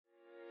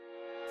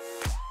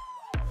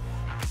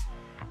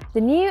The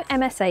new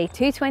MSA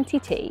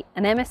 220T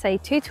and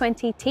MSA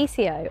 220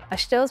 TCO are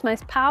STIHL's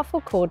most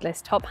powerful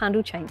cordless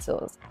top-handle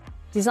chainsaws,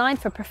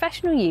 designed for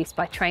professional use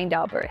by trained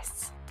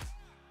arborists.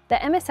 The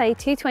MSA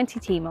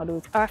 220T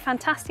models are a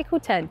fantastic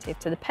alternative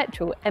to the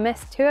petrol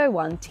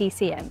MS201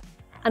 TCM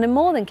and are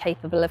more than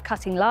capable of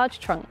cutting large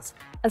trunks,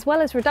 as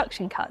well as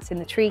reduction cuts in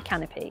the tree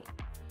canopy.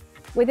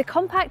 With a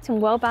compact and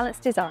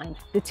well-balanced design,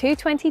 the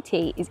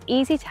 220T is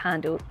easy to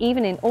handle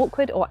even in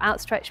awkward or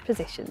outstretched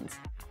positions.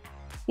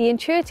 The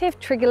intuitive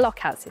trigger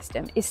lockout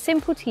system is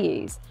simple to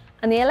use,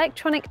 and the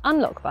electronic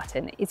unlock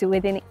button is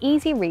within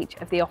easy reach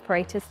of the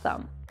operator's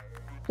thumb.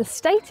 The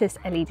status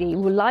LED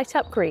will light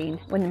up green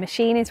when the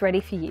machine is ready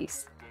for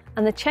use,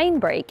 and the chain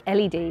brake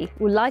LED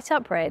will light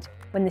up red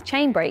when the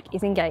chain brake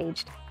is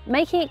engaged,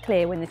 making it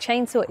clear when the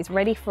chainsaw is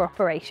ready for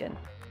operation.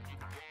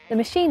 The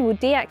machine will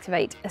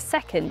deactivate a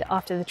second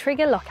after the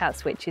trigger lockout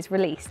switch is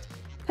released,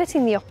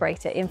 putting the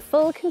operator in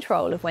full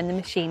control of when the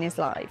machine is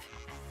live.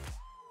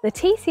 The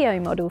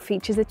TCO model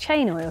features a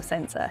chain oil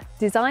sensor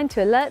designed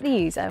to alert the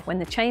user when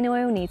the chain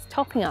oil needs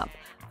topping up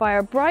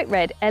via a bright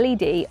red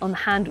LED on the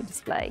handle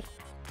display.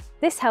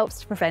 This helps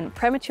to prevent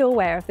premature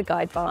wear of the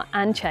guide bar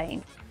and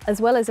chain,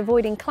 as well as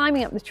avoiding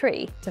climbing up the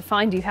tree to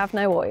find you have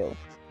no oil.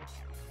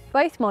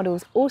 Both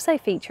models also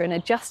feature an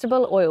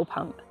adjustable oil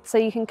pump, so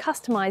you can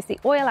customise the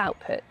oil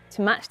output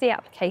to match the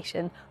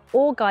application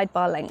or guide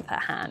bar length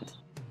at hand.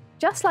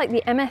 Just like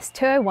the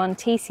MS201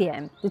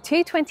 TCM, the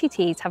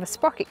 220Ts have a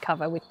sprocket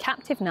cover with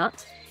captive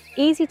nut,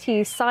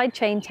 easy-to-use side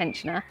chain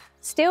tensioner,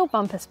 steel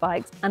bumper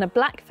spikes and a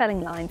black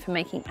felling line for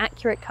making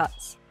accurate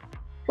cuts.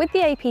 With the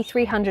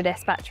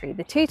AP300S battery,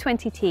 the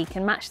 220T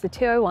can match the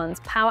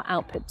 201's power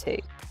output too.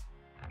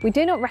 We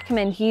do not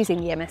recommend using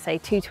the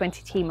MSA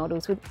 220T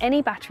models with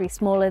any battery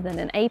smaller than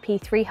an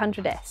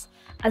AP300S,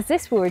 as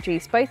this will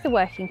reduce both the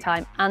working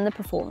time and the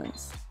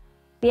performance.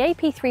 The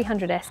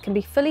AP300S can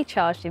be fully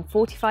charged in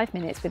 45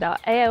 minutes with our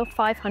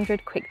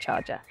AL500 quick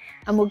charger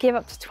and will give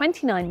up to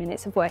 29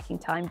 minutes of working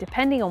time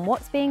depending on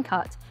what's being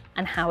cut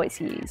and how it's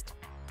used.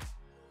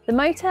 The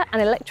motor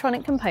and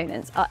electronic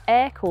components are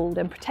air-cooled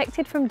and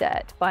protected from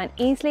dirt by an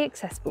easily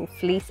accessible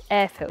fleece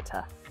air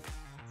filter.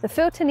 The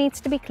filter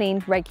needs to be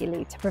cleaned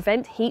regularly to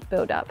prevent heat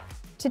buildup.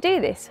 To do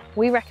this,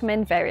 we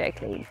recommend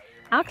VarioClean,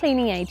 our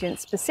cleaning agent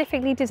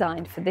specifically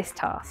designed for this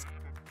task.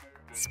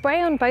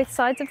 Spray on both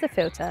sides of the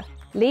filter,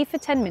 leave for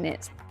 10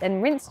 minutes,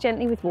 then rinse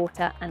gently with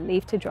water and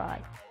leave to dry.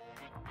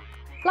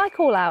 Like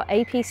all our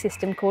AP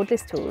system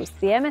cordless tools,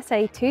 the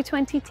MSA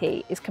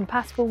 220T is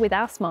compatible with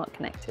our smart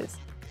connectors.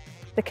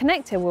 The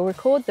connector will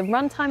record the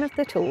runtime of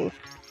the tool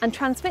and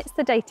transmits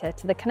the data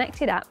to the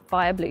connected app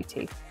via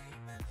Bluetooth.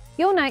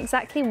 You'll know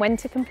exactly when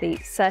to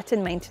complete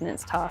certain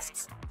maintenance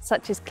tasks,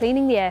 such as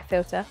cleaning the air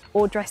filter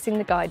or dressing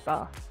the guide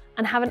bar,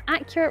 and have an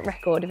accurate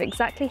record of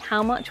exactly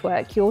how much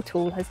work your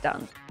tool has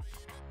done.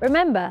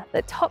 Remember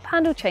that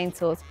top-handle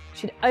chainsaws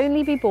should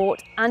only be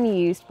bought and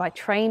used by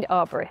trained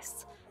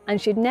arborists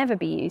and should never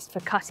be used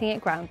for cutting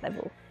at ground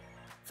level.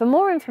 For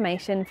more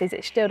information,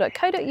 visit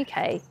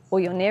stihl.co.uk or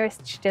your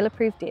nearest STIHL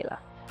approved dealer.